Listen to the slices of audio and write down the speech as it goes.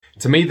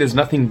To me, there's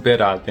nothing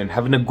better than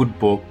having a good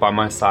book by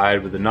my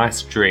side with a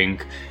nice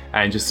drink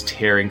and just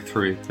tearing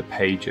through the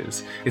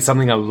pages. It's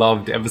something I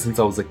loved ever since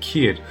I was a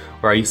kid,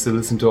 where I used to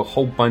listen to a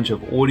whole bunch of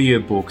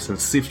audiobooks and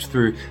sift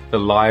through the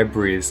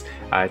libraries,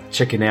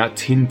 checking out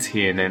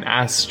Tintin and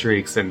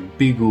Asterix and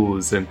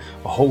Biggles and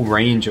a whole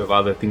range of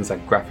other things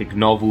like graphic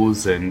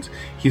novels and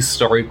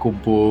historical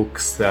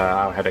books.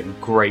 I had a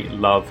great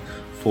love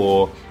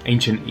for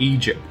ancient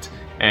Egypt,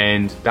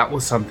 and that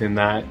was something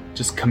that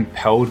just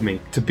compelled me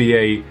to be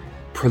a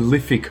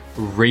prolific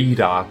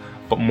reader,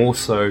 but more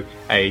so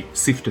a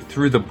sifter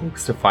through the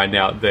books to find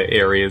out the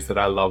areas that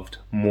I loved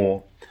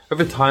more.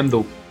 Over time,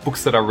 the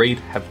books that I read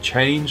have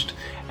changed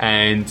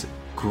and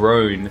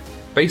grown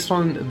based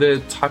on the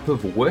type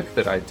of work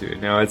that I do.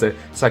 Now, as a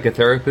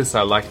psychotherapist,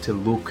 I like to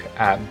look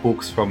at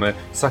books from a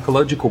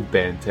psychological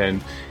bent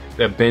and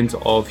a bent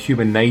of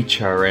human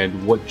nature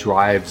and what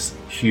drives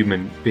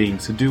human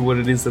beings to do what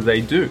it is that they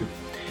do.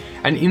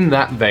 And in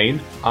that vein,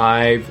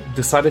 I've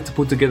decided to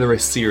put together a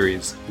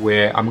series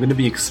where I'm going to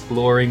be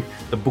exploring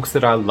the books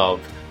that I love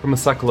from a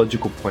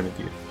psychological point of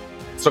view.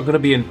 It's not going to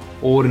be an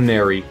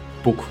ordinary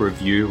book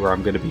review where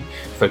I'm going to be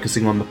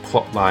focusing on the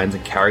plot lines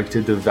and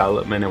character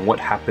development and what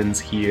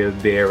happens here,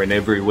 there, and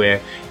everywhere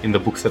in the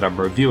books that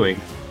I'm reviewing.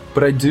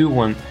 But I do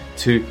want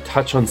to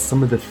touch on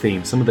some of the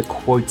themes, some of the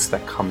quotes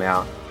that come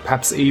out,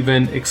 perhaps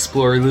even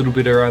explore a little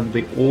bit around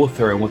the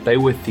author and what they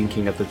were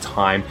thinking at the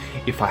time,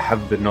 if I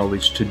have the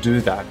knowledge to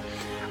do that.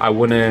 I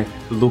want to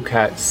look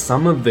at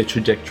some of the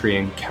trajectory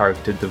and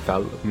character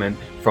development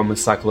from a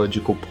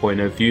psychological point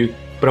of view,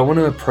 but I want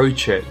to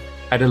approach it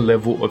at a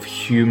level of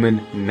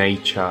human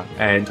nature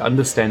and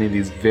understanding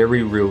these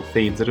very real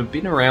themes that have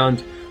been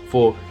around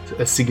for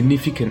a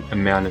significant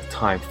amount of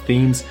time.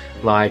 Themes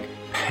like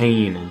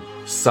pain and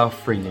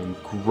suffering and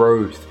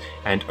growth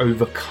and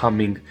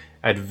overcoming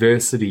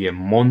adversity and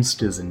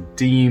monsters and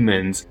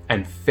demons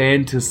and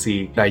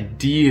fantasy,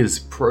 ideas,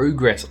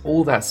 progress,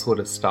 all that sort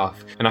of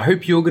stuff. And I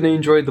hope you're going to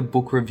enjoy the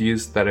book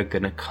reviews that are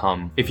going to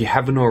come. If you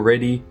haven't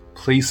already,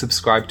 please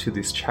subscribe to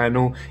this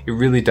channel. It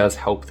really does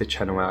help the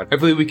channel out.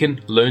 Hopefully we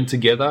can learn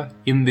together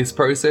in this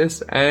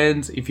process,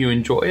 and if you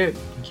enjoy it,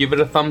 give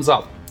it a thumbs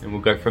up and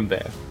we'll go from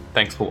there.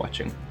 Thanks for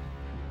watching.